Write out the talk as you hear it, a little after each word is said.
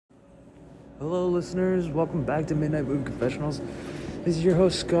Hello, listeners. Welcome back to Midnight Movie Confessionals. This is your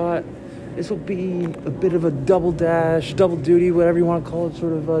host, Scott. This will be a bit of a double dash, double duty, whatever you want to call it,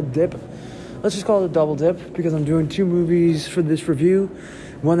 sort of a dip. Let's just call it a double dip because I'm doing two movies for this review.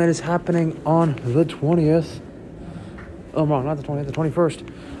 One that is happening on the 20th. Oh, wrong, not the 20th, the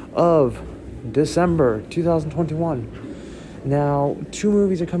 21st of December 2021. Now, two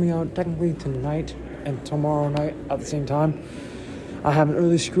movies are coming out technically tonight and tomorrow night at the same time. I have an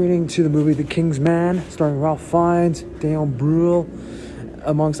early screening to the movie The King's Man, starring Ralph Fiennes, Daniel Bruhl,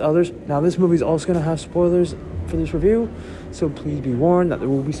 amongst others. Now, this movie is also going to have spoilers for this review, so please be warned that there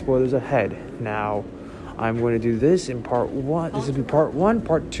will be spoilers ahead. Now, I'm going to do this in part one. This will be part one.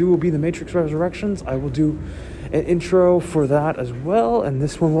 Part two will be The Matrix Resurrections. I will do an intro for that as well, and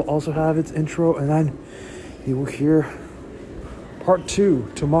this one will also have its intro, and then you will hear part two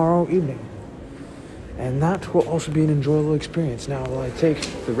tomorrow evening. And that will also be an enjoyable experience. Now, will I take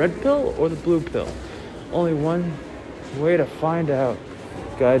the red pill or the blue pill? Only one way to find out.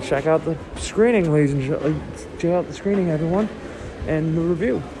 Gotta check out the screening, ladies and gentlemen. Check out the screening, everyone, and the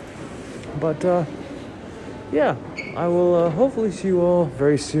review. But, yeah, I will hopefully see you all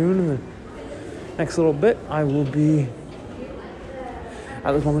very soon. In the next little bit, I will be,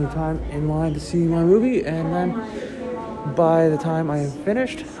 at this moment in time, in line to see my movie, and then by the time I am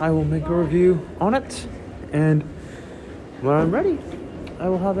finished, I will make a review on it, and when I'm ready, I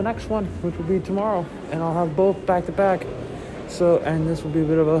will have the next one, which will be tomorrow, and I'll have both back to back. So, and this will be a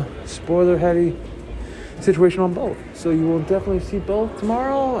bit of a spoiler-heavy situation on both. So you will definitely see both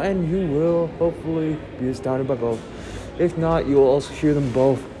tomorrow, and you will hopefully be astounded by both. If not, you will also hear them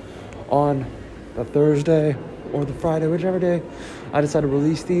both on the Thursday or the Friday, whichever day I decide to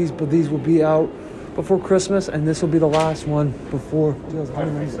release these. But these will be out before Christmas, and this will be the last one before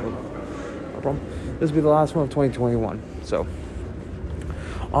 2021. No problem. This will be the last one of 2021. So,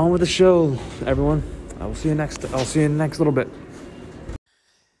 on with the show, everyone. I'll see you in the next little bit.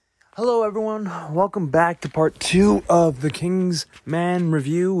 Hello, everyone. Welcome back to part two of the King's Man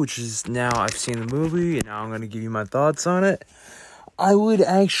review, which is now I've seen the movie, and now I'm going to give you my thoughts on it. I would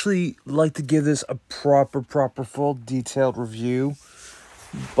actually like to give this a proper, full, detailed review.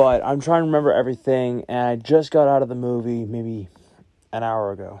 But I'm trying to remember everything, and I just got out of the movie maybe an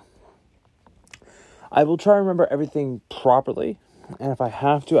hour ago. I will try to remember everything properly, and if I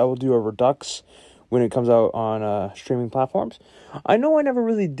have to, I will do a redux when it comes out on streaming platforms. I know I never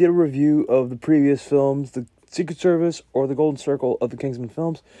really did a review of the previous films, The Secret Service or The Golden Circle of the Kingsman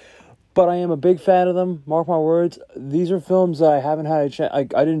films, but I am a big fan of them. Mark my words. These are films that I haven't had a chance. I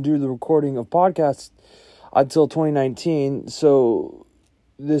didn't do the recording of podcasts until 2019, so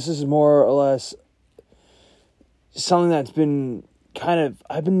this is more or less something that's been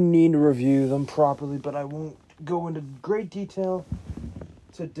I've been needing to review them properly, but I won't go into great detail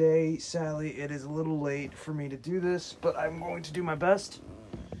today. Sadly, it is a little late for me to do this, but I'm going to do my best.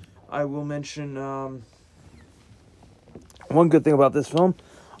 I will mention one good thing about this film.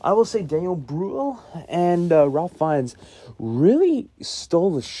 I will say Daniel Bruhl and Ralph Fiennes really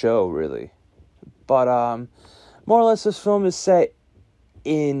stole the show, really. But more or less, this film is set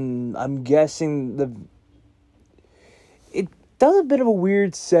in, I'm guessing, it does a bit of a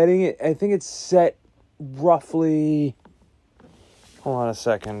weird setting. I think it's set roughly, hold on a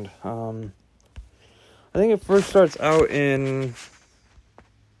second, I think it first starts out in,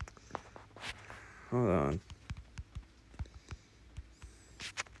 hold on,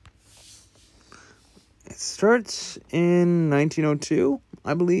 it starts in 1902,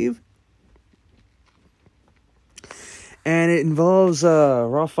 I believe. And it involves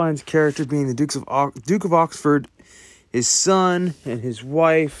Ralph Fiennes' character being the Duke of Oxford, his son, and his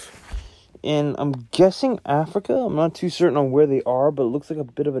wife in, I'm guessing, Africa. I'm not too certain on where they are, but it looks like a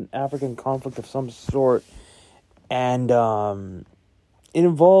bit of an African conflict of some sort. And it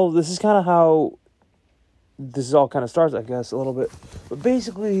involves, this is kind of how this all kind of starts, I guess, a little bit. But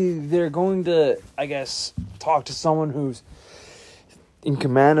basically, they're going to, I guess, talk to someone who's in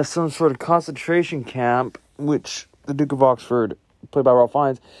command of some sort of concentration camp, which the Duke of Oxford, played by Ralph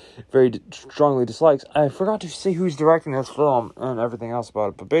Fiennes, very strongly dislikes. I forgot to say who's directing this film and everything else about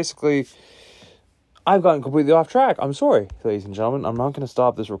it, but basically, I've gotten completely off track. I'm sorry, ladies and gentlemen. I'm not going to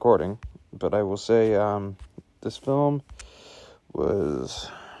stop this recording, but I will say this film was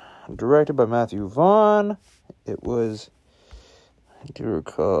directed by Matthew Vaughn. It was, I do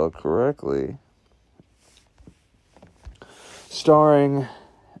recall correctly, starring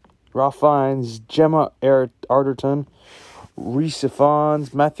Ralph Fiennes, Gemma Arterton, Rhys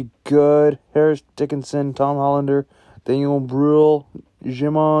Ifans, Matthew Good, Harris Dickinson, Tom Hollander, Daniel Bruhl,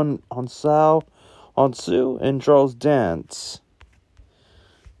 Djimon Hounsou, and Charles Dance.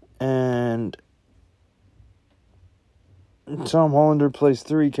 And Tom Hollander plays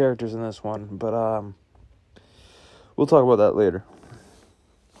 3 characters in this one, but we'll talk about that later.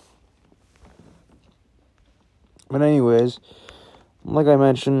 But anyways, like I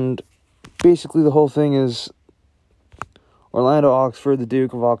mentioned, basically the whole thing is Orlando Oxford, the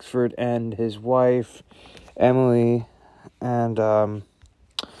Duke of Oxford, and his wife, Emily, and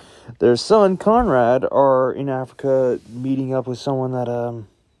their son, Conrad, are in Africa meeting up with someone that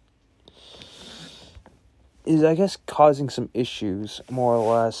is, I guess, causing some issues, more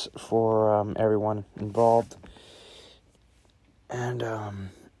or less, for everyone involved. And,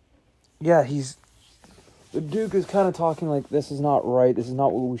 yeah, the Duke is kind of talking like, this is not right, this is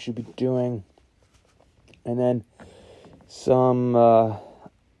not what we should be doing. And then some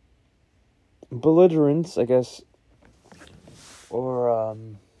belligerents, I guess, or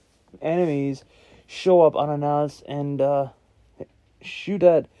enemies show up unannounced and shoot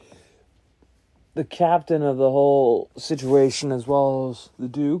at the captain of the whole situation as well as the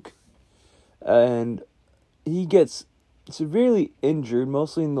Duke. And he gets severely injured,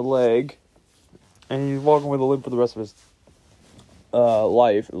 mostly in the leg. And he's walking with a limp for the rest of his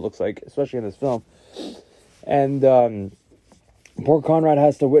life, it looks like, especially in this film. And poor Conrad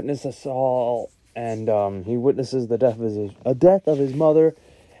has to witness this all, and he witnesses the death of his mother,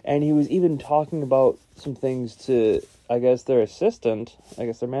 and he was even talking about some things to, I guess, their assistant, I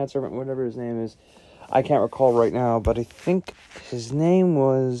guess their manservant, whatever his name is. I can't recall right now, but I think his name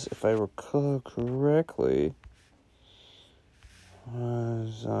was, if I recall correctly,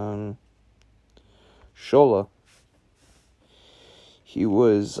 was Shola. He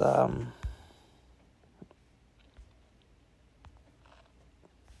was what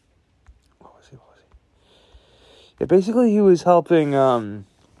was he? Yeah, basically he was helping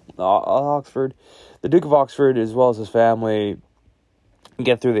Oxford, the Duke of Oxford, as well as his family,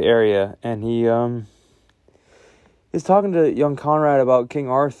 get through the area, and he is talking to young Conrad about King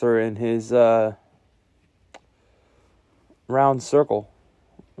Arthur and his round circle,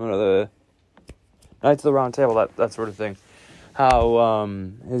 the Knights of the Round Table, that sort of thing. How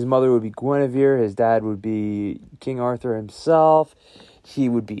his mother would be Guinevere, his dad would be King Arthur himself, he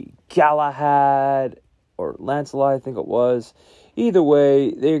would be Galahad, or Lancelot, I think it was. Either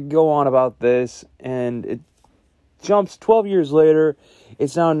way, they go on about this, and it jumps 12 years later.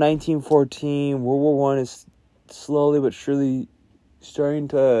 It's now 1914. World War I is slowly but surely starting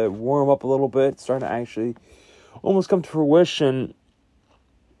to warm up a little bit, starting to actually almost come to fruition.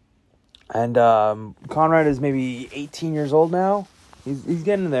 And Conrad is maybe 18 years old now. He's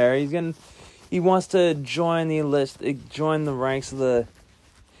getting there. He wants to join the ranks of the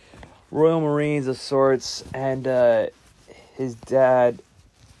Royal Marines of sorts, and his dad,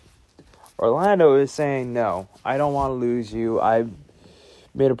 Orlando, is saying, no, I don't want to lose you. I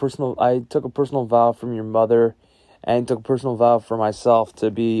took a personal vow from your mother, and took a personal vow for myself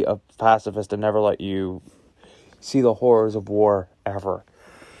to be a pacifist and never let you see the horrors of war ever.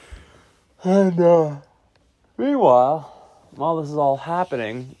 And meanwhile, while this is all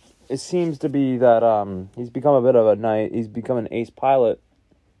happening, it seems to be that he's become a bit of a knight. He's become an ace pilot.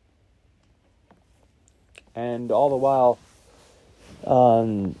 And all the while,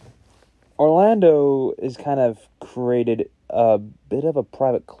 Orlando is kind of created a bit of a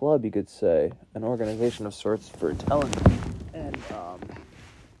private club, you could say, an organization of sorts for talent. And,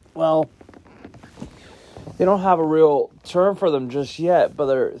 well, they don't have a real term for them just yet, but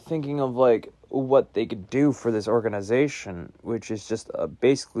they're thinking of, like, what they could do for this organization, which is just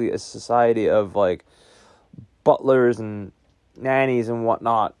basically a society of, like, butlers and nannies and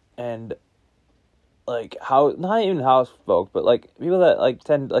whatnot, and, like, not even house folk, but, like, people that, like,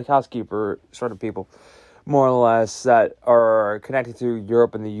 like, housekeeper sort of people, more or less, that are connected to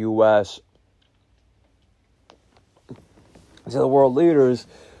Europe and the U.S., to the world leaders,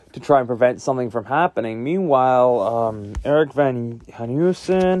 to try and prevent something from happening. Meanwhile, Eric Van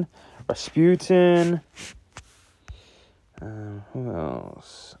Hanusen, Rasputin, who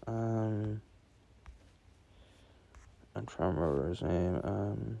else? I'm trying to remember his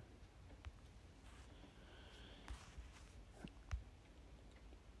name.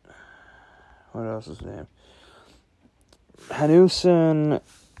 What else is his name? Hanusen,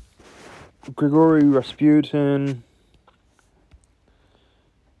 Grigory Rasputin.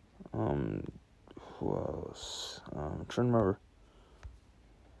 Who else? I'm trying to remember.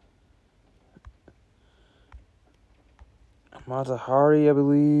 Mata Hari, I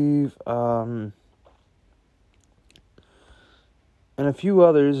believe. And a few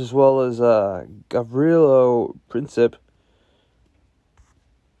others, as well as Gavrilo Princip,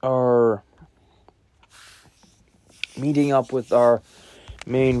 are meeting up with our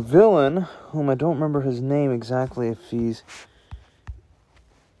main villain, whom I don't remember his name exactly, if he's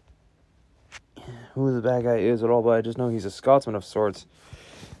who the bad guy is at all, but I just know he's a Scotsman of sorts.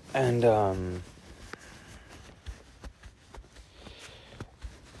 And,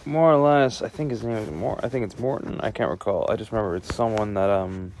 more or less, I think his name is I think it's Morton. I can't recall. I just remember it's someone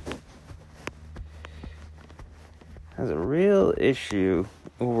that, has a real issue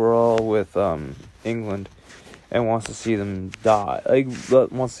overall with, England and wants to see them die.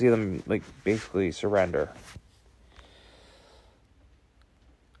 Wants to see them, basically surrender.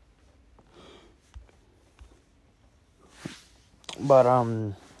 But,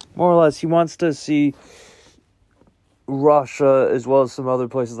 more or less, he wants to see Russia, as well as some other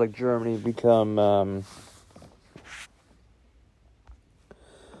places like Germany, become,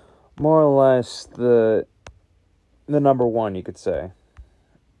 more or less the number one, you could say.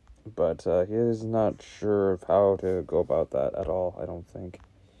 But, he is not sure of how to go about that at all, I don't think.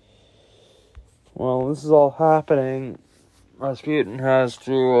 Well, this is all happening. Rasputin has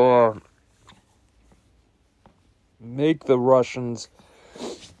to, make the Russians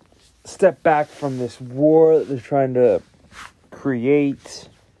step back from this war that they're trying to create.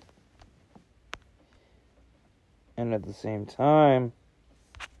 And at the same time,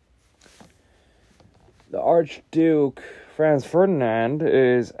 the Archduke Franz Ferdinand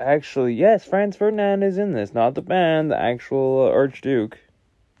is actually... Yes, Franz Ferdinand is in this. Not the band, the actual Archduke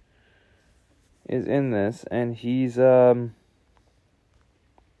is in this. And he's more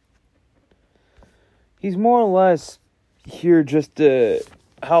or less here just to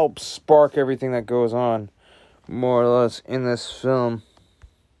help spark everything that goes on, more or less, in this film.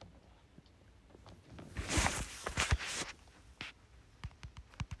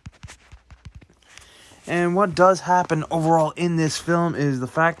 And what does happen overall in this film is the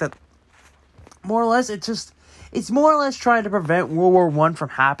fact that, more or less, it's more or less trying to prevent World War I from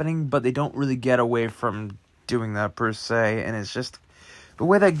happening, but they don't really get away from doing that per se, and it's just the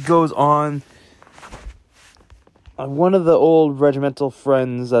way that goes on. One of the old regimental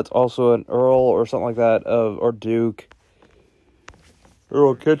friends that's also an earl or something like that, or duke,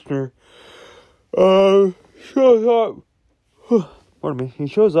 Earl Kitchener, shows up, pardon me, he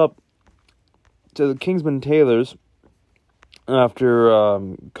shows up to the Kingsman Tailors after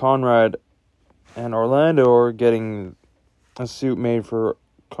Conrad and Orlando are getting a suit made for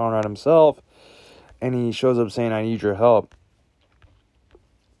Conrad himself, and he shows up saying, "I need your help."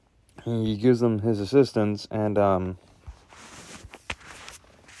 He gives them his assistance, and, I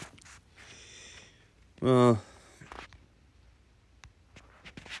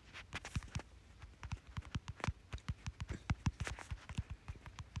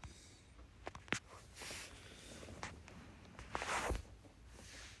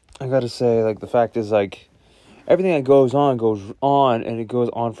gotta say, the fact is, everything that goes on, and it goes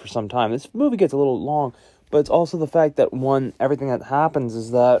on for some time. This movie gets a little long, but it's also the fact that, everything that happens is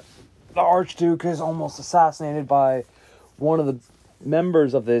that the Archduke is almost assassinated by one of the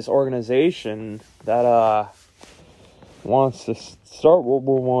members of this organization that wants to start World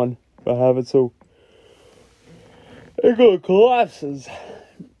War I, but have it so it collapses.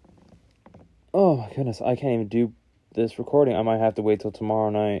 Oh my goodness, I can't even do this recording. I might have to wait till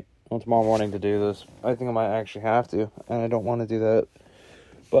tomorrow morning to do this. I think I might actually have to, and I don't want to do that.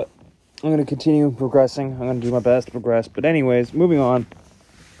 But I'm going to continue progressing. I'm going to do my best to progress. But anyways, moving on.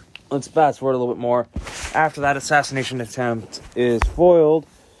 Let's fast forward a little bit more. After that assassination attempt is foiled,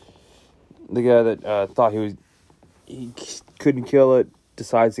 the guy that thought he couldn't kill it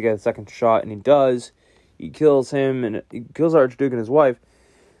decides to get a second shot, and he does. He kills him, and he kills Archduke and his wife.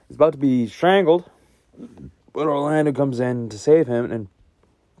 He's about to be strangled, but Orlando comes in to save him and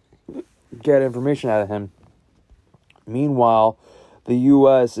get information out of him. Meanwhile, the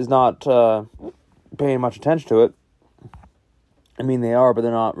U.S. is not paying much attention to it. I mean, they are, but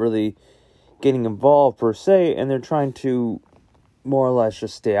they're not really getting involved per se, and they're trying to more or less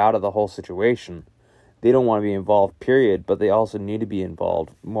just stay out of the whole situation. They don't want to be involved, period, but they also need to be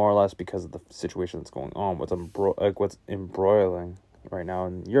involved, more or less because of the situation that's going on, what's embroiling right now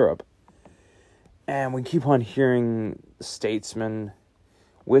in Europe. And we keep on hearing Statesman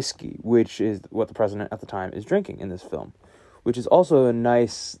whiskey, which is what the president at the time is drinking in this film, which is also a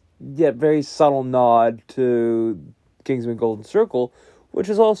nice, yet very subtle nod to Kingsman Golden Circle, which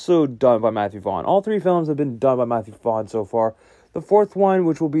is also done by Matthew Vaughn. All three films have been done by Matthew Vaughn so far. The fourth one,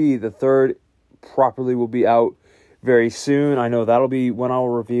 which will be the third, properly will be out very soon. I know that'll be when I'll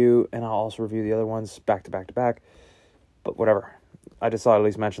review, and I'll also review the other ones back to back to back. But whatever. I just thought I'd at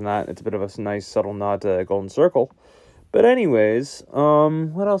least mention that. It's a bit of a nice subtle nod to Golden Circle. But anyways,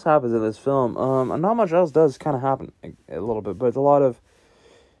 what else happens in this film? Not much else does kind of happen a little bit, but it's a lot of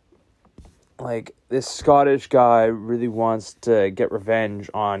like, this Scottish guy really wants to get revenge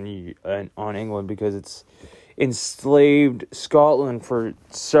on England because it's enslaved Scotland for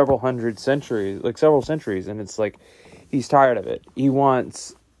several centuries, and it's like he's tired of it. He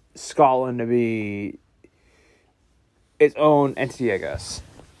wants Scotland to be its own entity, I guess,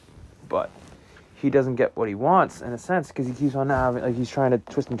 but he doesn't get what he wants in a sense because he keeps on having, like, he's trying to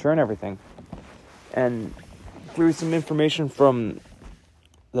twist and turn everything. And through some information from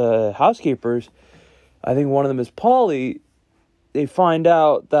the housekeepers, I think one of them is Polly, they find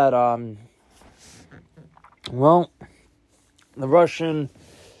out that the Russian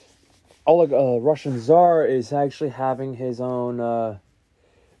Tsar is actually having his own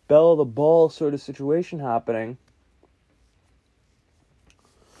Belle of the Ball sort of situation happening.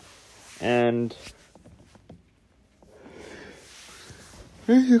 And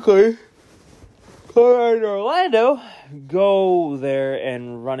basically, Conrad and Orlando go there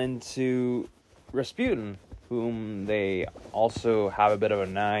and run into Rasputin, whom they also have a bit of a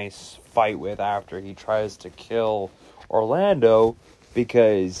nice fight with after he tries to kill Orlando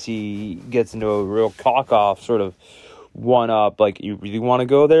because he gets into a real cock-off sort of one-up, like, you really want to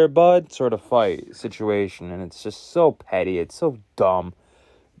go there, bud, sort of fight situation. And it's just so petty. It's so dumb.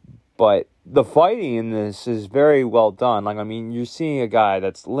 But the fighting in this is very well done. Like, I mean, you're seeing a guy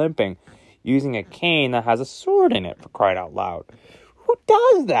that's limping using a cane that has a sword in it, for crying out loud. Who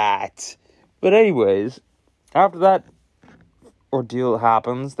does that? But anyways, after that ordeal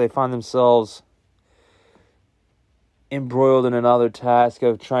happens, they find themselves embroiled in another task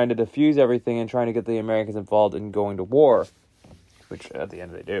of trying to defuse everything and trying to get the Americans involved in going to war. Which, at the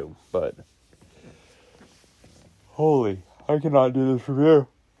end, they do. But, holy, I cannot do this from here.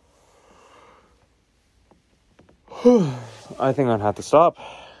 I think I'm gonna have to stop,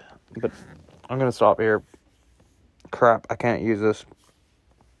 but I'm gonna stop here. Crap, I can't use this.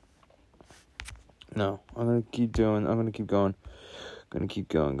 No, I'm gonna keep going. Gonna keep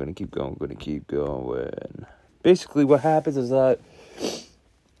going. Basically, what happens is that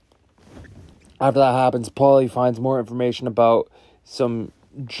after that happens, Polly finds more information about some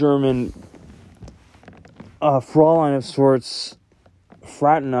German Fraulein of sorts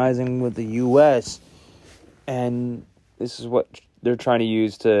fraternizing with the U.S., and this is what they're trying to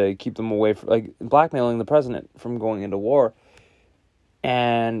use to keep them away from, like, blackmailing the president from going into war.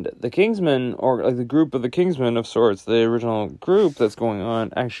 And the Kingsmen, or like the group of the Kingsmen of sorts, the original group that's going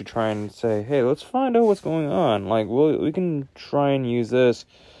on, actually try and say, hey, let's find out what's going on. Like, we can try and use this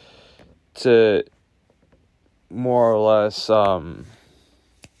to more or less stop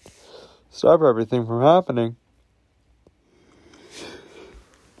everything from happening.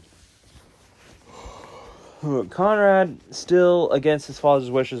 Conrad, still against his father's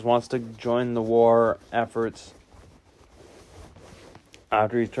wishes, wants to join the war efforts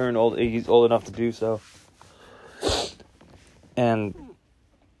after he's turned old. He's old enough to do so. And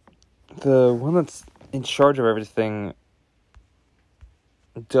the one that's in charge of everything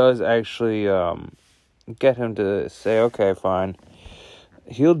does actually get him to say, okay, fine.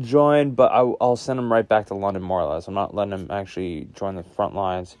 He'll join, but I'll send him right back to London, more or less. I'm not letting him actually join the front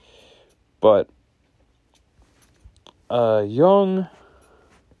lines. But young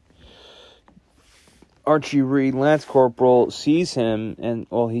Archie Reed, Lance Corporal, sees him, and,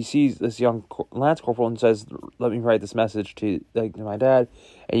 well, he sees this young Lance Corporal and says, let me write this message to my dad,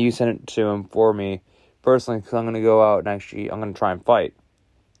 and you send it to him for me, personally, because I'm going to go out and actually, I'm going to try and fight.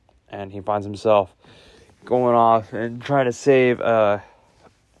 And he finds himself going off and trying to save a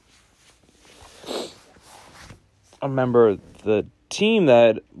member of the team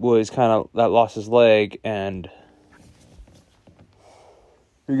that lost his leg, and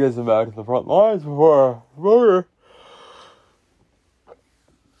he gets him back to the front lines before murder.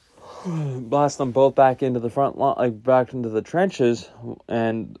 Blast them both back into the front line, like back into the trenches,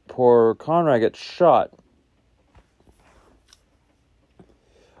 and poor Conrad gets shot.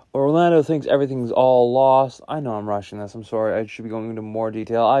 Orlando thinks everything's all lost. I know I'm rushing this. I'm sorry. I should be going into more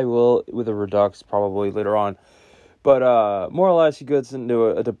detail. I will, with a redux, probably later on. But more or less, he gets into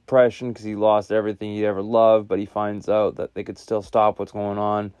a depression because he lost everything he ever loved, but he finds out that they could still stop what's going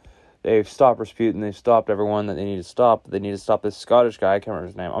on. They've stopped Rasputin. They've stopped everyone that they need to stop. They need to stop this Scottish guy. I can't remember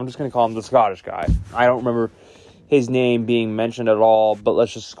his name. I'm just going to call him the Scottish guy. I don't remember his name being mentioned at all, but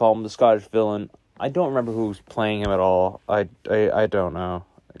let's just call him the Scottish villain. I don't remember who's playing him at all. I don't know,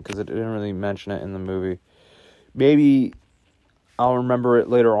 because it didn't really mention it in the movie. Maybe I'll remember it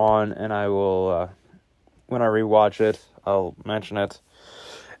later on, and I will... when I rewatch it, I'll mention it.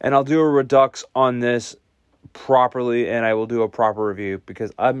 And I'll do a redux on this properly, and I will do a proper review,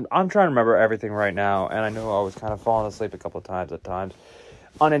 because I'm trying to remember everything right now, and I know I was kind of falling asleep a couple of times at times.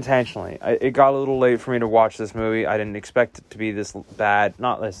 unintentionally. It got a little late for me to watch this movie. I didn't expect it to be this bad,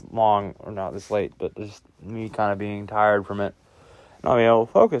 not this long or not this late, but just me kind of being tired from it, not being able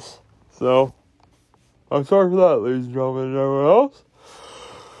to focus. So, I'm sorry for that, ladies and gentlemen, and everyone else.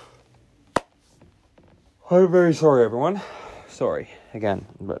 I'm very sorry, everyone. Sorry, again.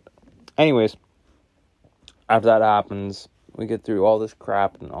 But, anyways, after that happens, we get through all this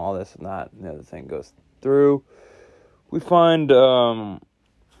crap and all this and that, and the other thing goes through. We find,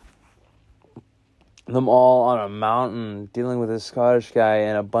 them all on a mountain dealing with this Scottish guy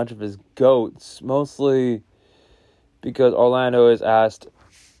and a bunch of his goats, mostly because Orlando has asked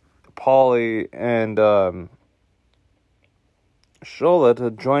Polly and Shola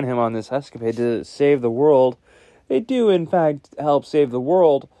to join him on this escapade to save the world. They do, in fact, help save the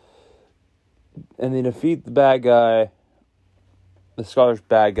world, and they defeat the bad guy, the Scottish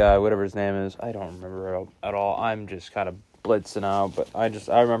bad guy, whatever his name is. I don't remember at all. I'm just kind of blitzing out, but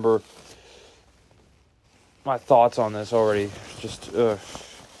I remember my thoughts on this already. Just,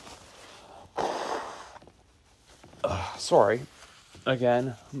 sorry,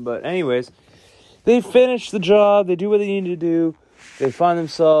 again. But anyways, they finish the job. They do what they need to do. They find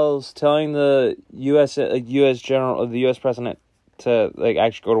themselves telling the U.S. general, the U.S. president to,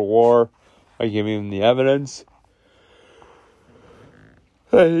 actually go to war, giving him the evidence.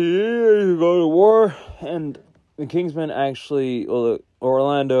 Hey, go to war, and the Kingsmen actually,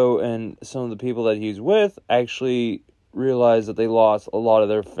 Orlando and some of the people that he's with actually realized that they lost a lot of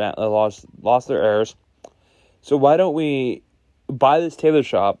their lost their heirs. So why don't we buy this tailor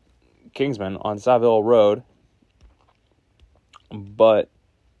shop, Kingsman, on Savile Road, but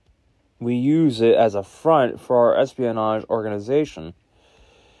we use it as a front for our espionage organization.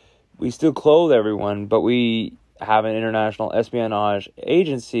 We still clothe everyone, but we have an international espionage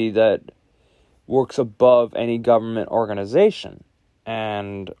agency that works above any government organization.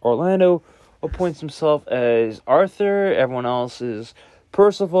 And Orlando appoints himself as Arthur. Everyone else is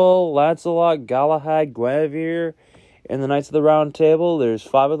Percival, Lancelot, Galahad, Guinevere. In the Knights of the Round Table, there's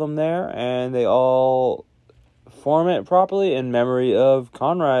 5 of them there, and they all form it properly in memory of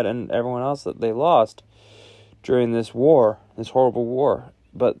Conrad and everyone else that they lost during this war, this horrible war.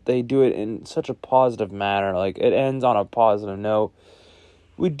 But they do it in such a positive manner. It ends on a positive note.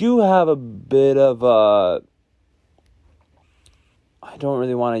 We do have a bit of I don't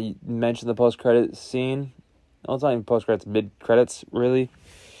really want to mention the post-credits scene. No, it's not even post-credits, mid-credits, really.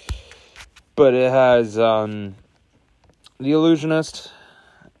 But it has The Illusionist,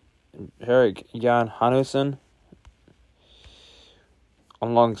 Erik Jan Hanussen,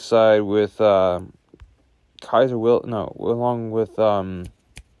 alongside with along with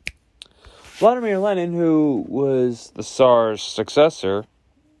Vladimir Lenin, who was the Tsar's successor,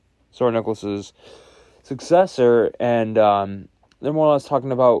 Tsar Nicholas's successor, and they're more or less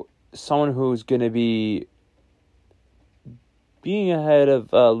talking about someone who's going to be being ahead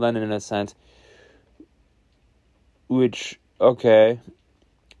of Lenin in a sense, which, okay,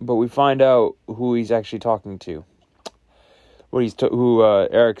 but we find out who he's actually talking to, who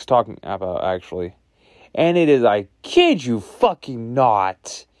Eric's talking about, actually, and it is, I kid you fucking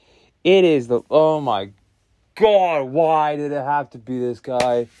not, it is oh my god, why did it have to be this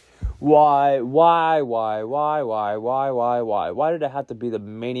guy? Why did it have to be the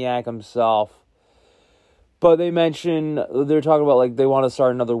maniac himself? But they're talking about, they want to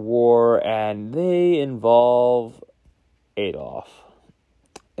start another war, and they involve Adolf.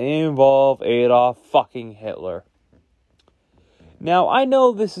 They involve Adolf fucking Hitler. Now, I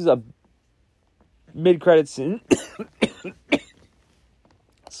know this is a mid-credit scene.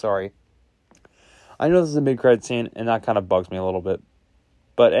 Sorry. I know this is a mid-credit scene, and that kind of bugs me a little bit.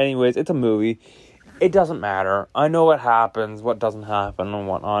 But anyways, it's a movie. It doesn't matter. I know what happens, what doesn't happen, and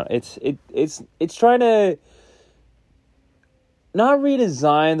whatnot. It's trying to not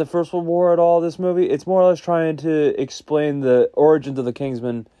redesign the First World War at all, this movie. It's more or less trying to explain the origins of the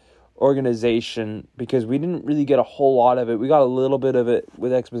Kingsman organization, because we didn't really get a whole lot of it. We got a little bit of it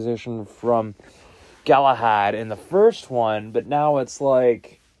with exposition from Galahad in the first one, but now it's now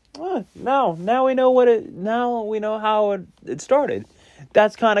we know how it started.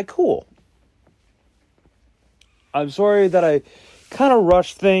 That's kind of cool. I'm sorry that I kind of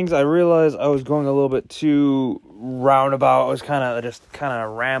rushed things. I realized I was going a little bit too roundabout. I was kind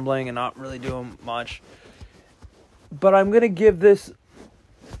of rambling and not really doing much. But I'm going to give this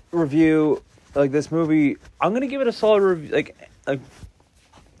review, this movie, I'm going to give it a solid review, out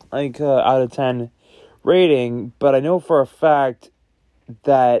of 10 rating. But I know for a fact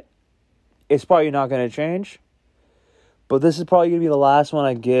that it's probably not going to change. But this is probably going to be the last one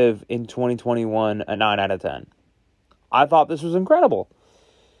I give in 2021, a 9 out of 10. I thought this was incredible.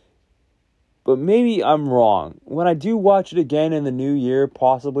 but maybe I'm wrong. When I do watch it again in the new year,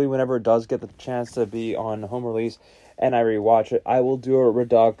 possibly whenever it does get the chance to be on home release, and I rewatch it, I will do a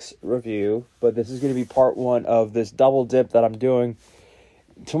Redux review. But this is going to be part 1 of this double dip that I'm doing.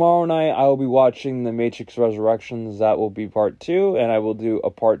 Tomorrow night, I will be watching The Matrix Resurrections. That will be part 2, and I will do a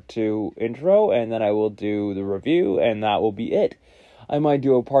part 2 intro, and then I will do the review, and that will be it. I might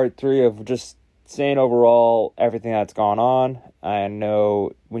do a part 3 of just saying overall everything that's gone on. I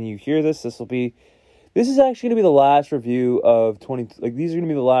know when you hear this, this is actually going to be the last review of these are going to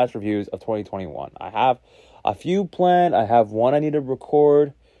be the last reviews of 2021. I have a few planned. I have one I need to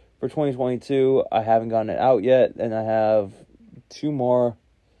record for 2022. I haven't gotten it out yet, and I have 2 more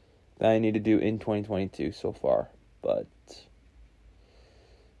that I need to do in 2022 so far. But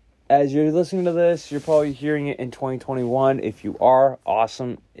as you're listening to this, you're probably hearing it in 2021. If you are,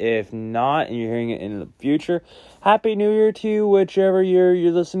 awesome. If not, and you're hearing it in the future, Happy New Year to you, whichever year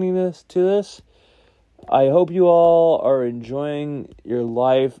you're listening to this. I hope you all are enjoying your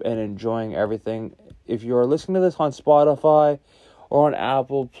life and enjoying everything. If you are listening to this on Spotify or on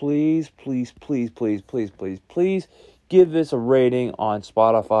Apple, please give this a rating on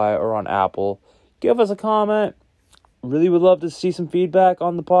Spotify or on Apple. Give us a comment. Really would love to see some feedback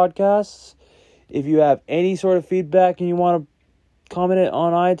on the podcasts. If you have any sort of feedback and you want to comment it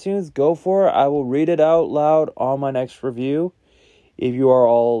on iTunes, go for it. I will read it out loud on my next review. If you are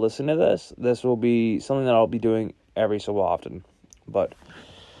all listening to this will be something that I'll be doing every so often. But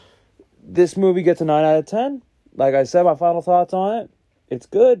this movie gets a 9 out of 10. Like I said, my final thoughts on it. It's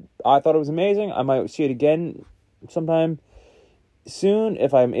good. I thought it was amazing. I might see it again sometime soon.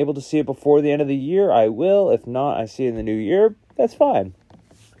 If I'm able to see it before the end of the year, I will. If not, I see it in the new year. That's fine.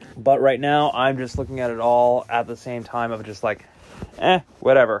 But right now, I'm just looking at it all at the same time of just like,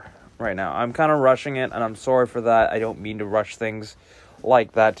 whatever. Right now, I'm kind of rushing it, and I'm sorry for that. I don't mean to rush things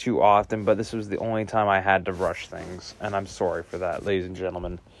like that too often, but this was the only time I had to rush things, and I'm sorry for that, ladies and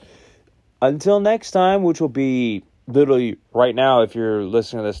gentlemen. Until next time, which will be literally right now if you're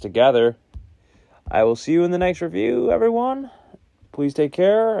listening to this together, I will see you in the next review, everyone. Please take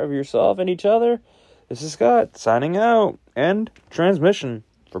care of yourself and each other. This is Scott, signing out, and transmission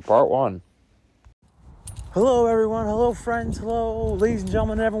for part 1. Hello, everyone. Hello, friends. Hello, ladies and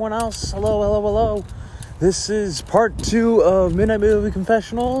gentlemen, and everyone else. Hello. This is part 2 of Midnight Movie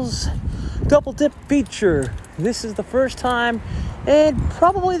Confessionals Double Dip feature. This is the first time, and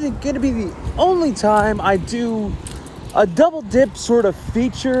probably going to be the only time I do a double dip sort of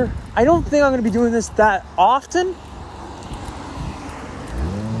feature. I don't think I'm going to be doing this that often,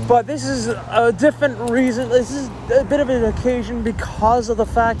 but this is a different reason. This is a bit of an occasion because of the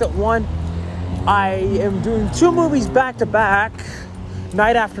fact that, one, I am doing 2 movies back to back,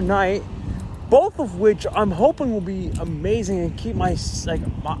 night after night, both of which I'm hoping will be amazing and keep my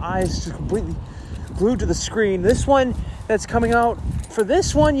eyes just completely glued to the screen. This one that's coming out, for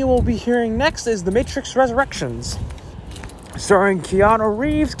this one you will be hearing next, is The Matrix Resurrections, starring Keanu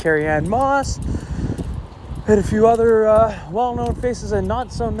Reeves, Carrie-Anne Moss, and a few other well-known faces and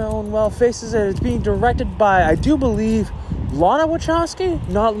not-so-known faces. And it's being directed by, I do believe, Lana Wachowski,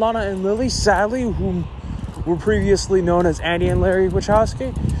 not Lana and Lily, sadly, whom were previously known as Andy and Larry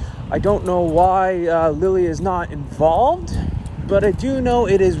Wachowski. I don't know why Lily is not involved, but I do know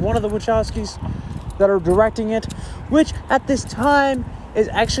it is one of the Wachowskis that are directing it, which at this time is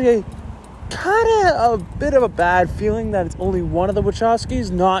actually kind of a bit of a bad feeling that it's only one of the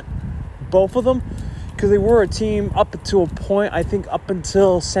Wachowskis, not both of them, because they were a team up to a point. I think up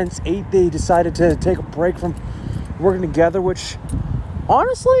until Sense8 they decided to take a break from working together, which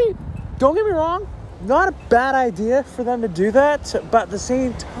honestly, don't get me wrong, not a bad idea for them to do that, but at the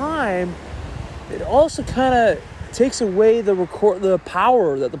same time it also kind of takes away the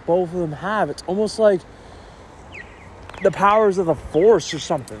power that the both of them have. It's almost like the powers of the Force or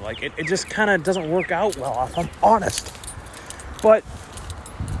something. Like it just kind of doesn't work out well, if I'm honest. But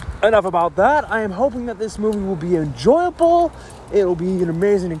enough about that. I am hoping that this movie will be enjoyable. It will be an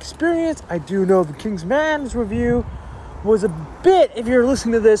amazing experience. I do know the King's Man's review was a bit, if you're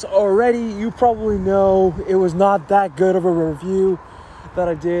listening to this already, you probably know it was not that good of a review that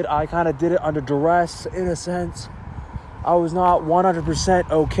I did. I kind of did it under duress, in a sense. I was not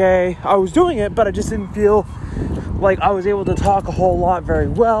 100% okay. I was doing it, but I just didn't feel like I was able to talk a whole lot very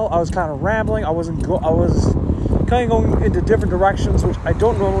well. I was kind of rambling. I was kind of going into different directions, which I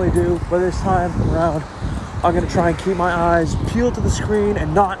don't normally do, but this time around, I'm going to try and keep my eyes peeled to the screen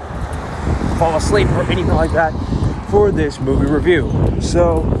and not fall asleep or anything like that for this movie review.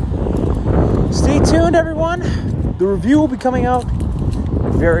 So, stay tuned, everyone. The review will be coming out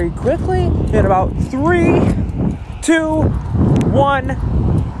very quickly in about 3, 2,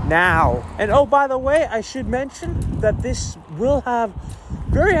 1, now. And oh, by the way, I should mention that this will have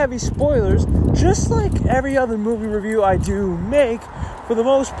very heavy spoilers, just like every other movie review I do make for the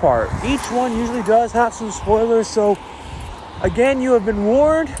most part. Each one usually does have some spoilers, so again, you have been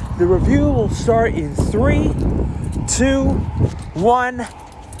warned. The review will start in 3, 2, 1,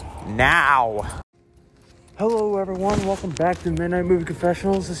 now. Hello everyone, welcome back to Midnight Movie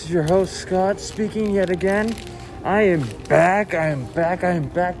Confessionals. This is your host Scott speaking yet again. I am back.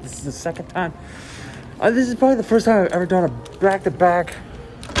 This is the second time. This is probably the first time I've ever done a back-to-back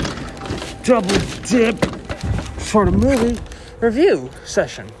double dip sort of movie review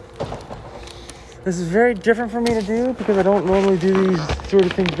session. This is very different for me to do because I don't normally do these sort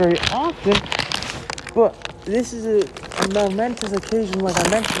of things very often. But this is a momentous occasion, like I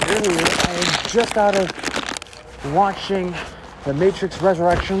mentioned earlier. I am just out of watching The Matrix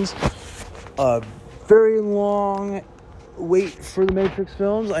Resurrections. A very long wait for the Matrix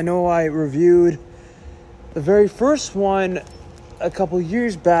films. I know I reviewed the very first one a couple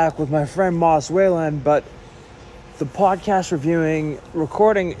years back with my friend Moss Wayland, but the podcast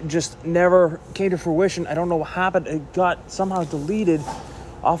recording just never came to fruition. I don't know what happened. It got somehow deleted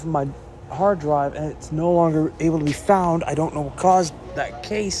off of my hard drive, and it's no longer able to be found. I don't know what caused that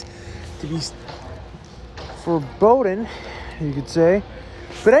case to be foreboding, you could say.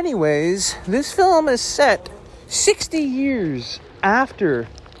 But anyways, this film is set 60 years after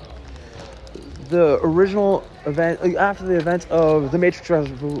the original event, after the events of The Matrix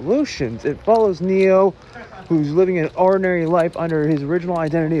Revolutions. It follows Neo, who's living an ordinary life under his original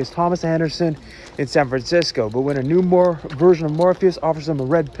identity as Thomas Anderson in San Francisco. But when a new version of Morpheus offers him a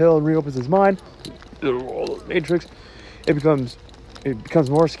red pill and reopens his mind, the Matrix, it becomes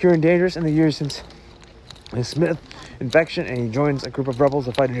more secure and dangerous in the years since his Smith infection, and he joins a group of rebels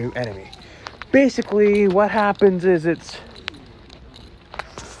to fight a new enemy. Basically, what happens is it's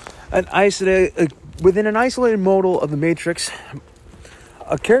within an isolated modal of the Matrix,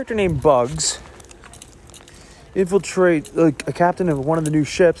 a character named Bugs infiltrates, a captain of one of the new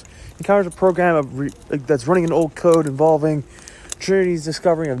ships, encounters a program that's running an old code involving Trinity's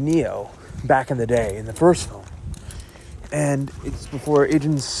discovery of Neo back in the day in the first film. And it's before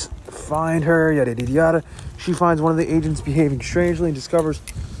agents find her, yada yada yada. She finds one of the agents behaving strangely and discovers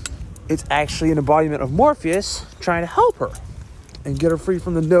it's actually an embodiment of Morpheus trying to help her and get her free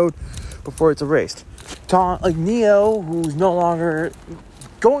from the node before it's erased. Neo, who's no longer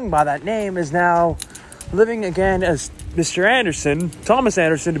going by that name, is now living again as Mr. Anderson, Thomas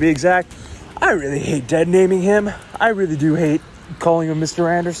Anderson to be exact. I really hate dead naming him. I really do hate calling him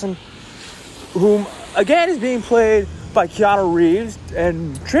Mr. Anderson, whom again is being played by Keanu Reeves,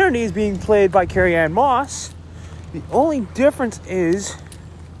 and Trinity is being played by Carrie-Anne Moss. The only difference is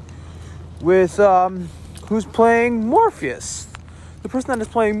with who's playing Morpheus. The person that is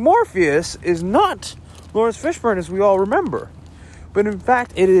playing Morpheus is not Lawrence Fishburne, as we all remember, but in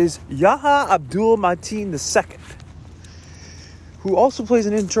fact it is Yahya Abdul-Mateen II, who also plays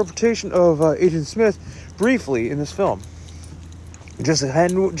an interpretation of Agent Smith briefly in this film. Jessica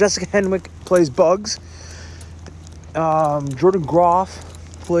Henwick plays Bugs. Jordan Groff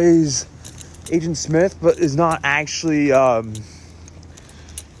plays Agent Smith, but is not actually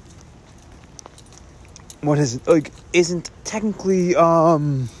isn't technically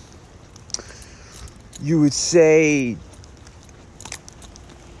you would say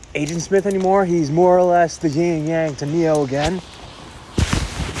Agent Smith anymore. He's more or less the yin and yang to Neo again.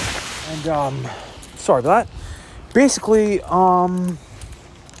 And sorry about that. Basically,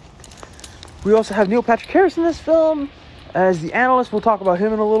 we also have Neil Patrick Harris in this film as the analyst. We'll talk about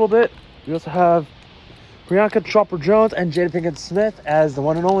him in a little bit. We also have Priyanka Chopra Jones and Jada Pinkett Smith as the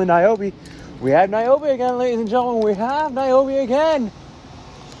one and only Niobe. We have Niobe again, ladies and gentlemen. We have Niobe again.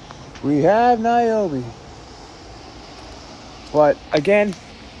 But again,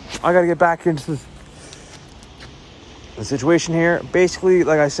 I gotta get back into the situation here. Basically,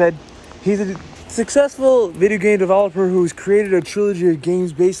 like I said, he's a successful video game developer who's created a trilogy of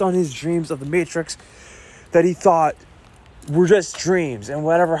games based on his dreams of the Matrix that he thought were just dreams, and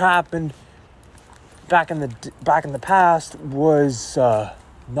whatever happened back in the past was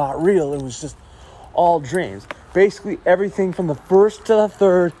not real. It was just all dreams. Basically, everything from the first to the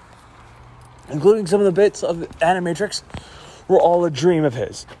third, including some of the bits of the Animatrix, were all a dream of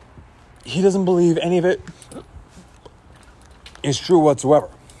his. He doesn't believe any of it is true whatsoever.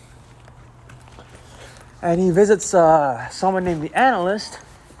 And he visits someone named the Analyst,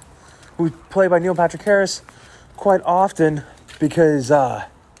 who's played by Neil Patrick Harris, quite often because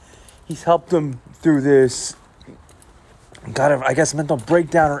he's helped him through this kind of, I guess, mental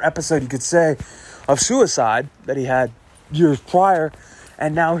breakdown or episode, you could say, of suicide that he had years prior.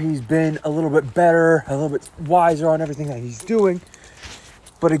 And now he's been a little bit better, a little bit wiser on everything that he's doing.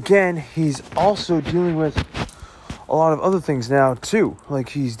 But again, he's also dealing with a lot of other things now too. Like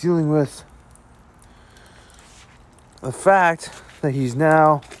he's dealing with the fact that he's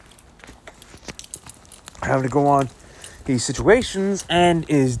now having to go on these situations and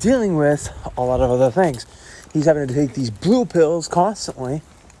is dealing with a lot of other things. He's having to take these blue pills constantly.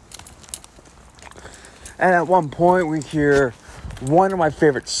 And at one point we hear one of my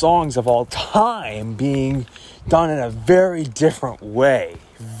favorite songs of all time being done in a very different way.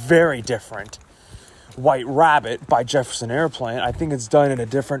 Very different. White Rabbit by Jefferson Airplane. I think it's done in a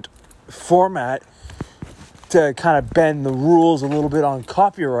different format to kind of bend the rules a little bit on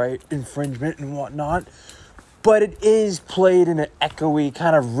copyright infringement and whatnot. But it is played in an echoey,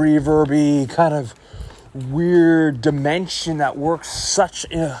 kind of reverby, kind of weird dimension that works such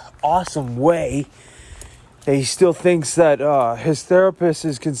an awesome way that he still thinks that his therapist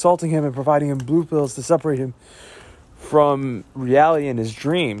is consulting him and providing him blue pills to separate him from reality and his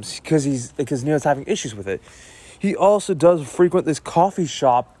dreams because Neo's having issues with it. He also does frequent this coffee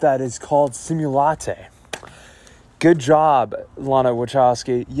shop that is called Simulate. Good job, Lana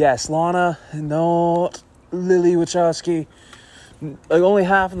Wachowski. Yes, Lana, no, Lily Wachowski. Like only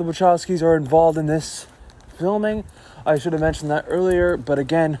half of the Wachowskis are involved in this filming. I should have mentioned that earlier, but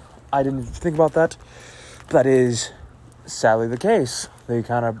again, I didn't think about that. That is sadly the case. They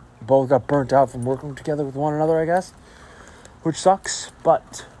kind of both got burnt out from working together with one another, I guess, which sucks,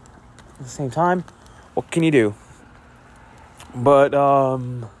 but at the same time, what can you do? But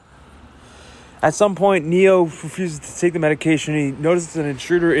at some point, Neo refuses to take the medication. He notices an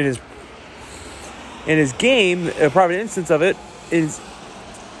intruder in his game. A private instance of it is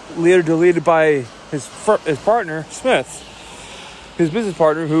later deleted by his partner, Smith, his business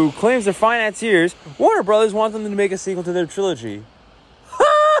partner, who claims their financiers, Warner Brothers, want them to make a sequel to their trilogy.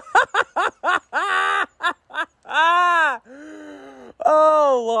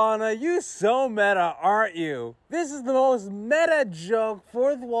 Oh, Lana, you so meta, aren't you? This is the most meta joke,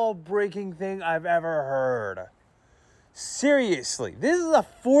 fourth wall breaking thing I've ever heard. Seriously, this is a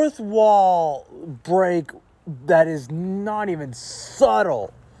fourth wall break that is not even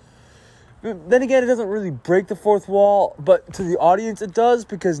subtle. Then again, it doesn't really break the fourth wall, but to the audience it does,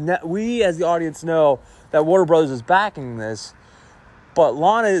 because we as the audience know that Warner Brothers is backing this. But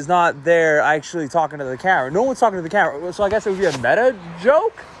Lana is not there actually talking to the camera. No one's talking to the camera. So I guess it would be a meta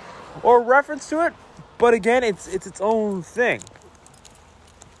joke or reference to it. But again, it's its own thing.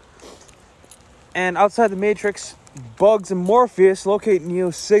 And outside the Matrix, Bugs and Morpheus locate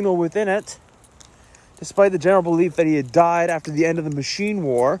Neo's signal within it, despite the general belief that he had died after the end of the Machine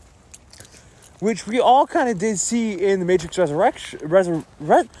War, which we all kind of did see in the Matrix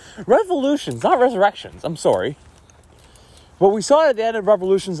Revolutions, not Resurrections. I'm sorry. But we saw at the end of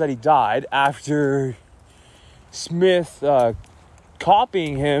Revolutions that he died after Smith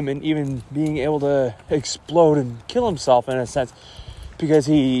copying him and even being able to explode and kill himself in a sense, because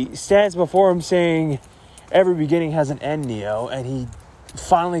he stands before him saying, every beginning has an end, Neo, and he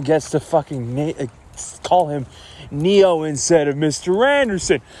finally gets to fucking call him Neo instead of Mr.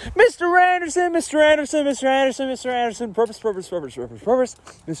 Anderson. Mr. Anderson, Mr. Anderson, Mr. Anderson, Mr. Anderson, purpose.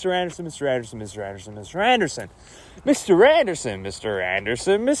 Mr. Anderson, Mr. Anderson, Mr. Anderson, Mr. Anderson. Mr. Anderson, Mr.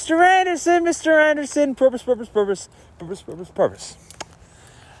 Anderson, Mr. Anderson, Mr. Anderson, purpose.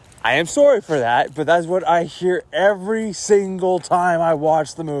 I am sorry for that, but that's what I hear every single time I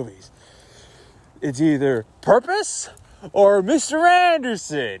watch the movies. It's either purpose or Mr.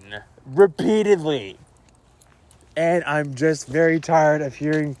 Anderson repeatedly. And I'm just very tired of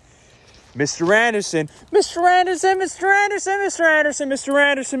hearing Mr. Anderson, Mr. Anderson, Mr. Anderson, Mr. Anderson, Mr.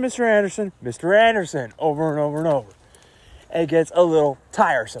 Anderson, Mr. Anderson, Mr. Anderson, over and over and over. It gets a little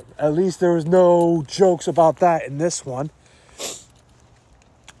tiresome. At least there was no jokes about that in this one.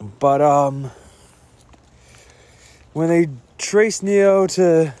 But when they trace Neo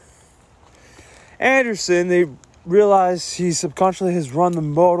to Anderson, they realize he subconsciously has run the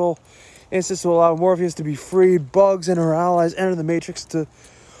modal instance to allow Morpheus to be freed. Bugs and her allies enter the Matrix to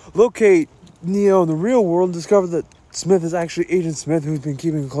locate Neo in the real world and discover that Smith is actually Agent Smith, who's been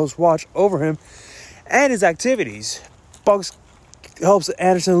keeping a close watch over him and his activities. Bugs helps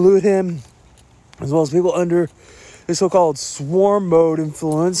Anderson elude him, as well as people under the so-called swarm mode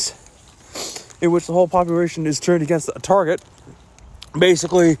influence, in which the whole population is turned against a target.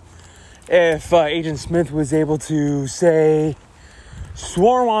 Basically, if Agent Smith was able to, say,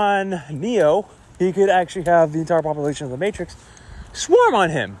 swarm on Neo, he could actually have the entire population of the Matrix swarm on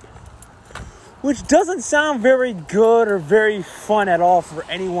him, which doesn't sound very good or very fun at all for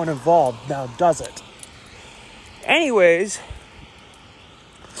anyone involved, now does it? Anyways,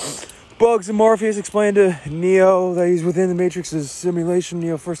 Bugs and Morpheus explain to Neo that he's within the Matrix's simulation.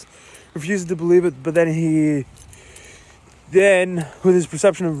 Neo first refuses to believe it, but then with his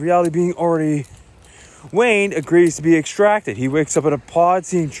perception of reality being already waned, agrees to be extracted. He wakes up in a pod,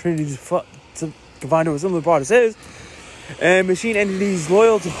 seeing Trinity confined to a similar pod as his, and machine entities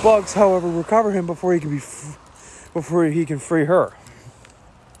loyal to Bugs, however, recover him before he can free her.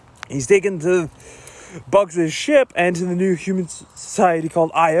 He's taken to Bugs' ship and to the new human society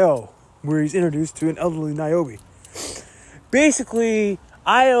called IO, where he's introduced to an elderly Niobe. Basically,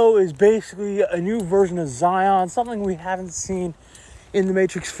 IO is basically a new version of Zion, something we haven't seen in the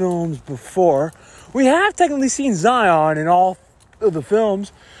Matrix films before. We have technically seen Zion in all of the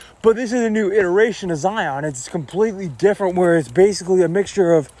films, but this is a new iteration of Zion. It's completely different, where it's basically a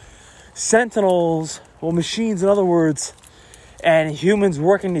mixture of sentinels, well, machines in other words, and humans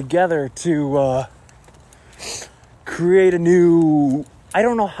working together to create a new, I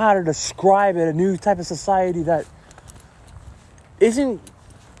don't know how to describe it, a new type of society that isn't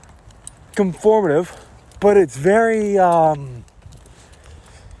conformative, but it's very,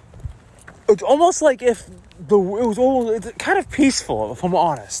 it's almost like if it's kind of peaceful, if I'm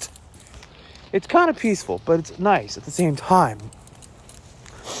honest. It's kind of peaceful, but it's nice at the same time.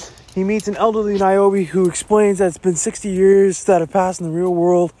 He meets an elderly Niobe who explains that it's been 60 years that have passed in the real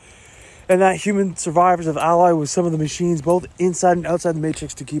world, and that human survivors have allied with some of the machines, both inside and outside the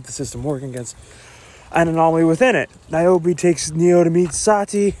Matrix, to keep the system working against an anomaly within it. Niobe takes Neo to meet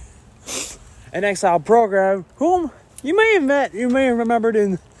Sati, an exiled program, whom you may have remembered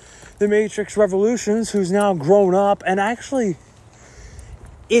in the Matrix Revolutions, who's now grown up, and actually,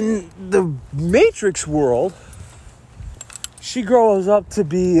 in the Matrix world, she grows up to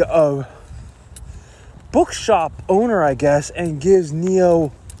be a bookshop owner, I guess, and gives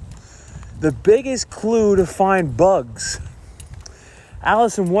Neo the biggest clue to find Bugs.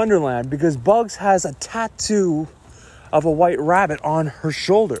 Alice in Wonderland, because Bugs has a tattoo of a white rabbit on her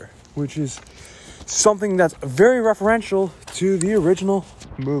shoulder, which is something that's very referential to the original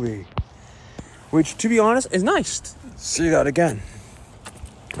movie, which, to be honest, is nice to see that again,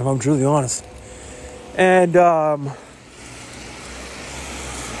 if I'm truly honest. And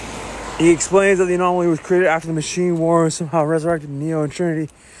he explains that the anomaly was created after the machine war somehow resurrected Neo and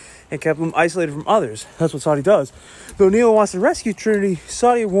Trinity and kept them isolated from others. That's what Sati does. Though Neo wants to rescue Trinity,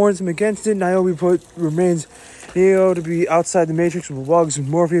 Sati warns him against it. Niobe remains Neo to be outside the Matrix with Bugs,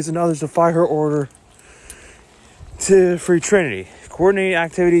 Morpheus, and others defy her order to free Trinity. Coordinating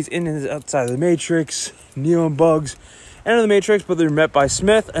activities in and outside of the Matrix, Neo and Bugs enter the Matrix, but they're met by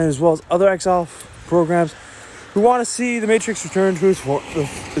Smith and as well as other exile programs who want to see the Matrix return to its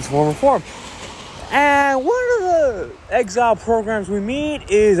former form. And one of the exile programs we meet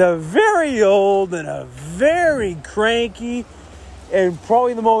is a very old and a very cranky and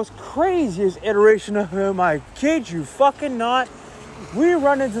probably the most craziest iteration of him. I kid you fucking not. We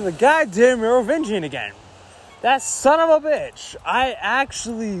run into the goddamn Merovingian again. That son of a bitch. I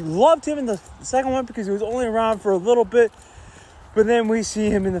actually loved him in the second one because he was only around for a little bit. But then we see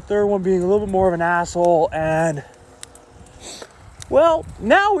him in the third one being a little bit more of an asshole. And, well,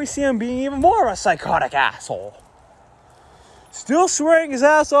 now we see him being even more of a psychotic asshole. Still swearing his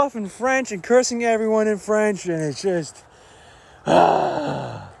ass off in French and cursing everyone in French. And it's just...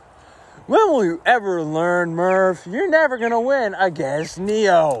 when will you ever learn, Murph? You're never going to win against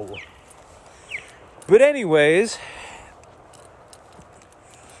Neo. But anyways,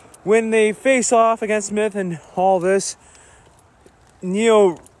 when they face off against Smith and all this,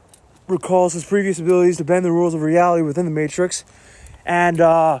 Neo recalls his previous abilities to bend the rules of reality within the Matrix. And,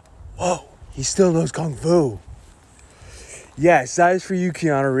 he still knows Kung Fu. Yes, that is for you,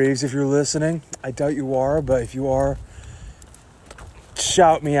 Keanu Reeves, if you're listening. I doubt you are, but if you are,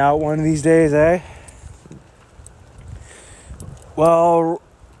 shout me out one of these days, eh? Well,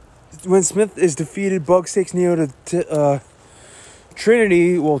 when Smith is defeated, Bugs takes Neo to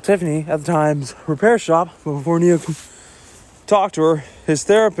Trinity, Tiffany, at the time's repair shop. But before Neo can talk to her, his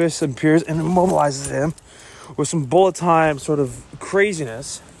therapist appears and immobilizes him with some bullet time sort of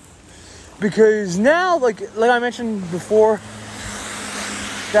craziness. Because now, like I mentioned before,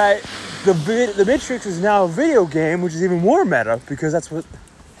 that the Matrix is now a video game, which is even more meta, because that's what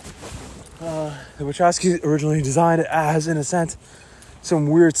the Wachowskis originally designed it as, in a sense, some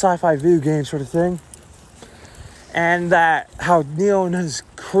weird sci-fi video game sort of thing. And that how Neo and his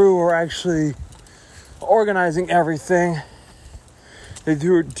crew are actually organizing everything. They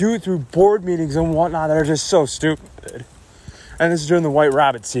do it through board meetings and whatnot that are just so stupid. And this is during the White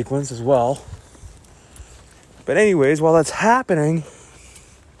Rabbit sequence as well. But anyways, while that's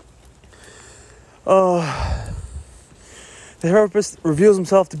The therapist reveals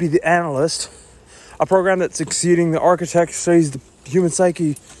himself to be the analyst, a program that's succeeding. The architect studies the human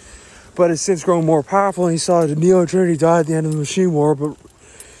psyche, but has since grown more powerful, and he saw that Neo and Trinity died at the end of the machine war, but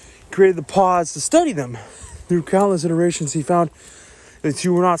created the pods to study them. Through countless iterations, he found that the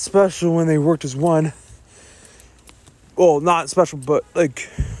two were not special when they worked as one. Well, not special, but like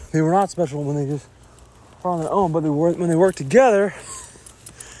they were not special when they just were on their own, but when they worked together,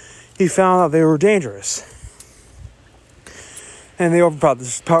 he found out they were dangerous. And they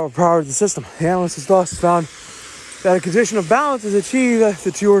overpowered the system. The analysts thus found that a condition of balance is achieved if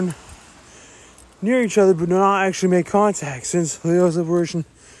the two are near each other but do not actually make contact. Since Leo's liberation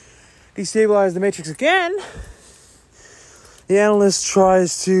destabilized the Matrix again, the analyst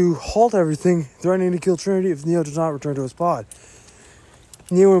tries to halt everything, threatening to kill Trinity if Neo does not return to his pod.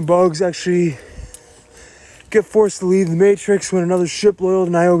 Neo and Bugs actually get forced to leave the Matrix when another ship loyal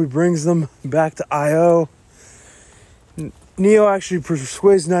to Niobe brings them back to Io. Neo actually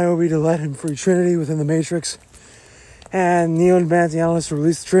persuades Niobe to let him free Trinity within the Matrix. And Neo demands the analyst to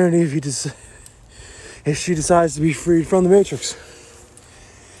release Trinity if she decides to be freed from the Matrix.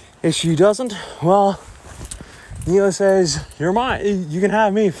 If she doesn't, well, Neo says, "You're mine. You can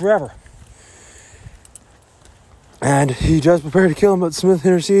have me forever." And he does prepare to kill him, but Smith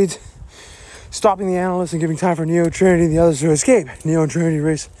intercedes, stopping the analyst and giving time for Neo, Trinity, and the others to escape. Neo and Trinity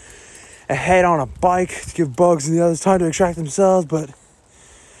race ahead on a bike to give Bugs and the others time to extract themselves, but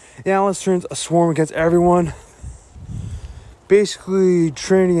the analyst turns a swarm against everyone. Basically,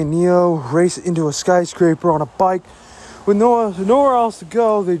 Trinity and Neo race into a skyscraper on a bike with nowhere else to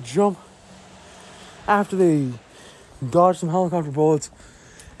go. They jump after they dodge some helicopter bullets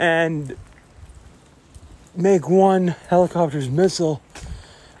and make one helicopter's missile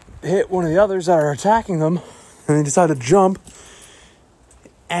hit one of the others that are attacking them, and they decide to jump.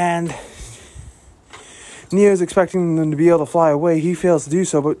 And Neo is expecting them to be able to fly away. He fails to do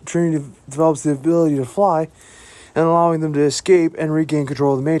so, but Trinity develops the ability to fly, and allowing them to escape and regain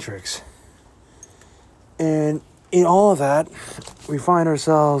control of the Matrix. And in all of that, we find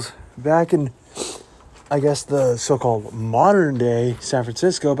ourselves back in, I guess, the so-called modern day San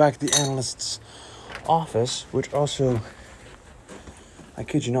Francisco, back at the analyst's office, which also, I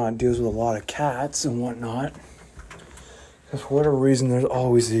kid you not, deals with a lot of cats and whatnot. Because for whatever reason, there's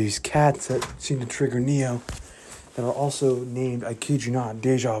always these cats that seem to trigger Neo that are also named, I kid you not,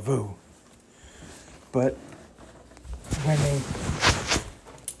 Deja Vu. But when they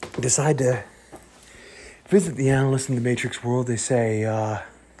decide to visit the analyst in the Matrix world, they say,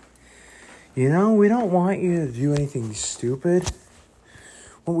 we don't want you to do anything stupid.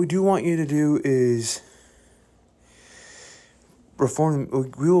 What we do want you to do is we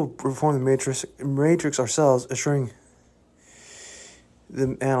will reform the Matrix ourselves, assuring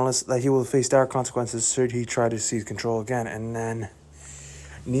the analyst that he will face dire consequences should he try to seize control again. And then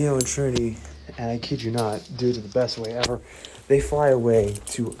Neo and Trinity, and I kid you not, do it the best way ever. They fly away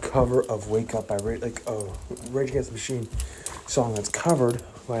to a cover of Wake Up by Rage Against the Machine song that's covered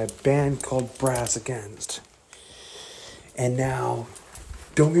by a band called Brass Against. And now,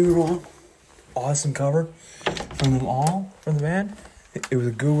 don't get me wrong, awesome cover from them all, from the band. It was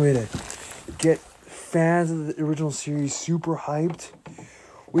a good way to get fans of the original series super hyped.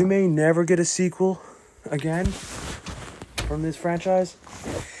 We may never get a sequel again from this franchise.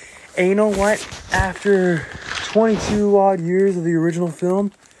 And you know what? After 22 odd years of the original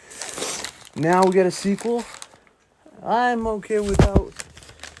film, now we get a sequel. I'm okay without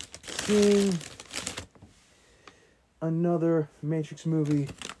seeing another Matrix movie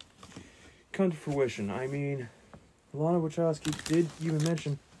come to fruition. I mean, Lana Wachowski did even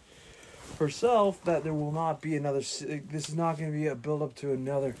mention herself that there will not be another. This is not going to be a build up to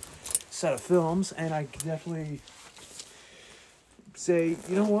another set of films, and I can definitely say,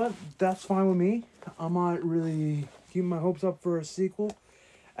 you know what, that's fine with me. I'm not really keeping my hopes up for a sequel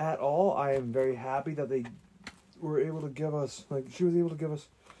at all. I am very happy that they were able to give us, she was able to give us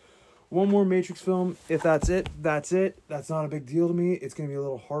one more Matrix film. If that's it, that's it. That's not a big deal to me. It's going to be a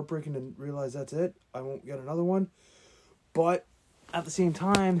little heartbreaking to realize that's it. I won't get another one. But at the same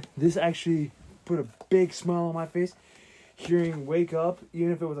time, this actually put a big smile on my face. Hearing Wake Up,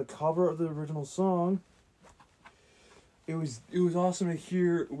 even if it was a cover of the original song, it was awesome to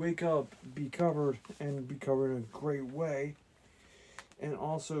hear Wake Up be covered and be covered in a great way. And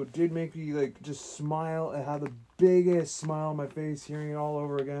also did make me just smile. I had the biggest smile on my face hearing it all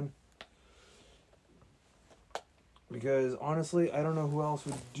over again. Because honestly, I don't know who else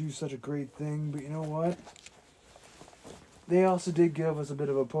would do such a great thing, but you know what? They also did give us a bit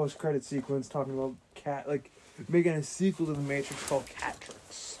of a post-credit sequence talking about making a sequel to The Matrix called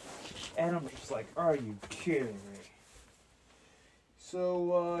Catrix. And I'm just like, are you kidding me?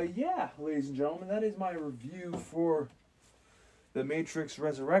 Yeah, ladies and gentlemen, that is my review for The Matrix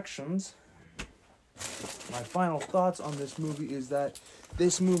Resurrections. My final thoughts on this movie is that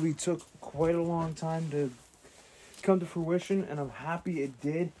this movie took quite a long time to come to fruition, and I'm happy it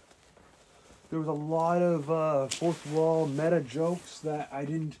did. There was a lot of fourth wall meta jokes that I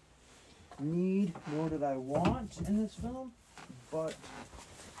didn't need, nor did I want in this film, but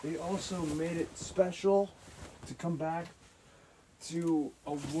they also made it special to come back to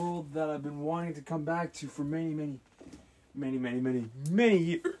a world that I've been wanting to come back to for many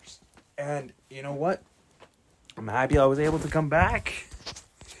years. And you know what? I'm happy I was able to come back.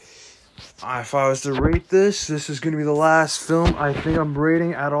 If I was to rate this is going to be the last film I think I'm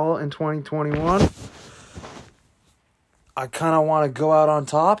rating at all in 2021. I kind of want to go out on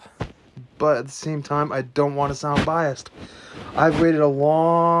top, but at the same time, I don't want to sound biased. I've waited a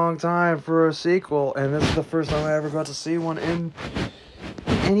long time for a sequel, and this is the first time I ever got to see one in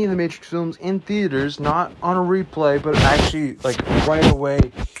any of the Matrix films in theaters, not on a replay, but actually, like, right away,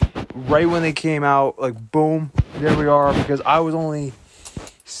 right when they came out, like, boom, there we are, because I was only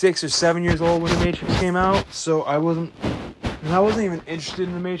 6 or 7 years old when The Matrix came out, so I wasn't even interested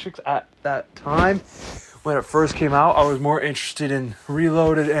in The Matrix at that time. When it first came out, I was more interested in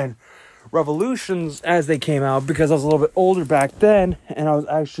Reloaded and Revolutions as they came out, because I was a little bit older back then, and I was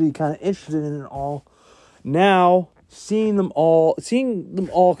actually kind of interested in it all. Now, seeing them all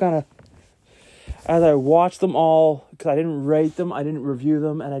kind of, as I watched them all, because I didn't rate them, I didn't review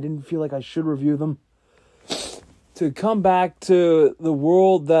them, and I didn't feel like I should review them, to come back to the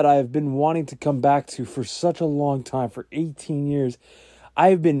world that I've been wanting to come back to for such a long time, for 18 years.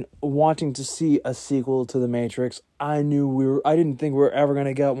 I've been wanting to see a sequel to The Matrix. I didn't think we were ever going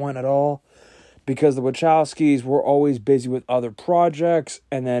to get one at all, because the Wachowskis were always busy with other projects,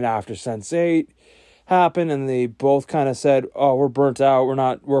 and then after Sense8 happened, and they both kind of said, oh, we're burnt out, we're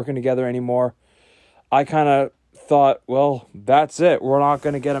not working together anymore. I kind of thought, well, that's it. We're not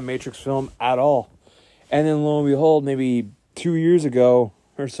going to get a Matrix film at all. And then lo and behold, maybe 2 years ago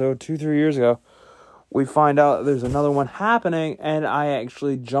or so, 2-3 years ago, we find out there's another one happening, and I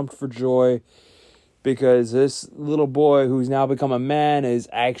actually jumped for joy, because this little boy who's now become a man is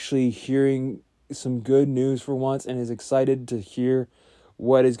actually hearing some good news for once, and is excited to hear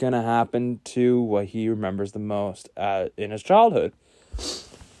what is going to happen to what he remembers the most in his childhood.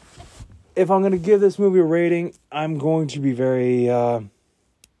 If I'm going to give this movie a rating, I'm going to be very...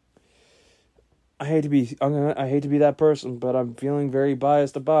 I hate to be that person, but I'm feeling very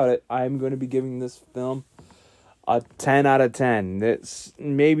biased about it. I'm going to be giving this film a 10 out of 10. It's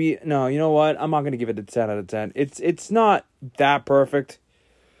maybe, no, you know what? I'm not going to give it a 10 out of 10. It's not that perfect,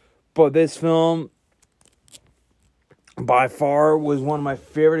 but this film by far was one of my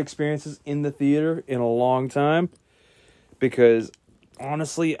favorite experiences in the theater in a long time, because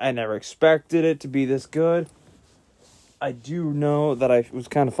honestly, I never expected it to be this good. I do know that I was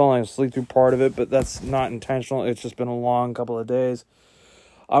kind of falling asleep through part of it, but that's not intentional. It's just been a long couple of days.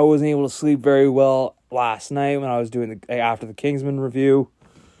 I wasn't able to sleep very well last night when I was doing after the Kingsman review,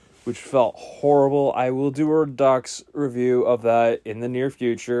 which felt horrible. I will do a Redux review of that in the near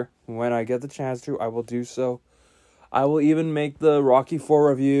future. When I get the chance to, I will do so. I will even make the Rocky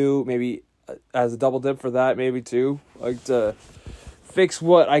 4 review, maybe as a double dip for that, maybe too. Like, to fix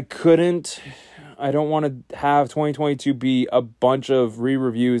what I couldn't. I don't want to have 2022 be a bunch of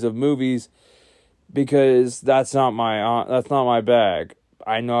re-reviews of movies, because that's not my bag.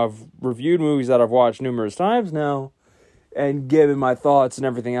 I know I've reviewed movies that I've watched numerous times now, and given my thoughts and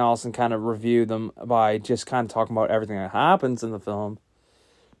everything else, and kind of reviewed them by just kind of talking about everything that happens in the film.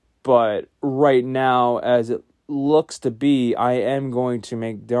 But right now, as it looks to be, I am going to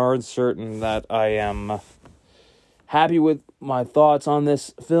make darn certain that I am happy with my thoughts on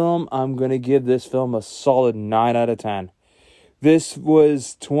this film. I'm going to give this film a solid 9 out of 10. This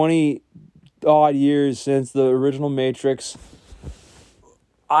was 20 odd years since the original Matrix.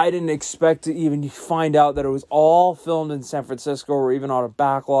 I didn't expect to even find out that it was all filmed in San Francisco, or even on a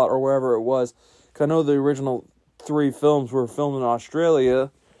backlot, or wherever it was. Because I know the original 3 films were filmed in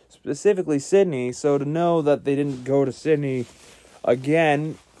Australia, specifically Sydney. So to know that they didn't go to Sydney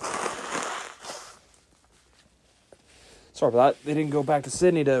again... Sorry about that. They didn't go back to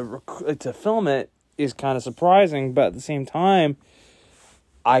Sydney to film it is kind of surprising, but at the same time,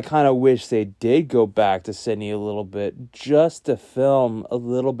 I kind of wish they did go back to Sydney a little bit just to film a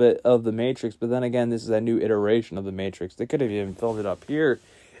little bit of The Matrix. But then again, this is a new iteration of The Matrix. They could have even filmed it up here,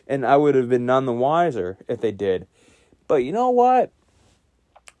 and I would have been none the wiser if they did. But you know what?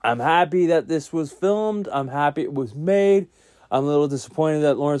 I'm happy that this was filmed. I'm happy it was made. I'm a little disappointed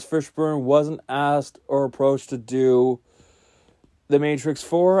that Lawrence Fishburne wasn't asked or approached to do The Matrix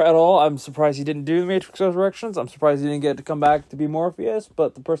 4 at all. I'm surprised he didn't do The Matrix Resurrections. I'm surprised he didn't get to come back to be Morpheus,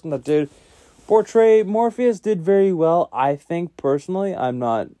 but the person that did portray Morpheus did very well. I think, personally, I'm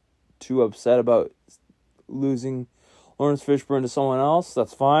not too upset about losing Lawrence Fishburne to someone else.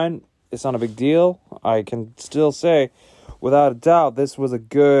 That's fine. It's not a big deal. I can still say, without a doubt, this was a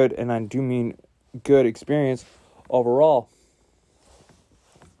good, and I do mean good, experience overall.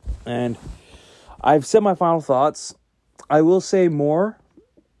 And I've said my final thoughts. I will say more.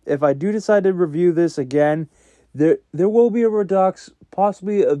 If I do decide to review this again, there will be a Redux,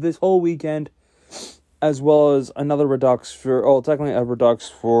 possibly this whole weekend, as well as another Redux technically a Redux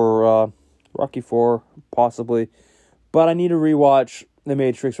for Rocky 4, possibly. But I need to rewatch The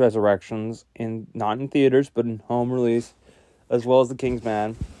Matrix Resurrections, not in theaters, but in home release, as well as The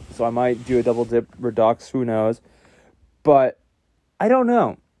Kingsman. So I might do a double dip Redux, who knows. But I don't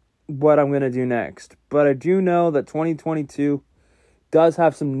know what I'm going to do next. But I do know that 2022 does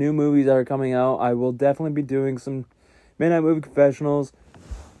have some new movies that are coming out. I will definitely be doing some Midnight Movie Confessionals.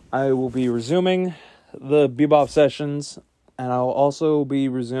 I will be resuming the Bebop sessions, and I'll also be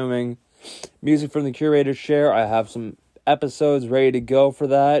resuming Music from the Curator's Chair. I have some episodes ready to go for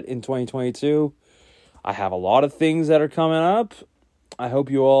that in 2022. I have a lot of things that are coming up. I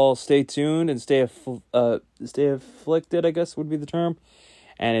hope you all stay tuned and stay afflicted, I guess would be the term,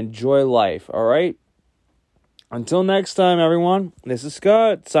 and enjoy life, all right? Until next time, everyone, this is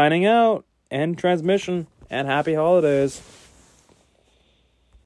Scott signing out, end transmission, and happy holidays.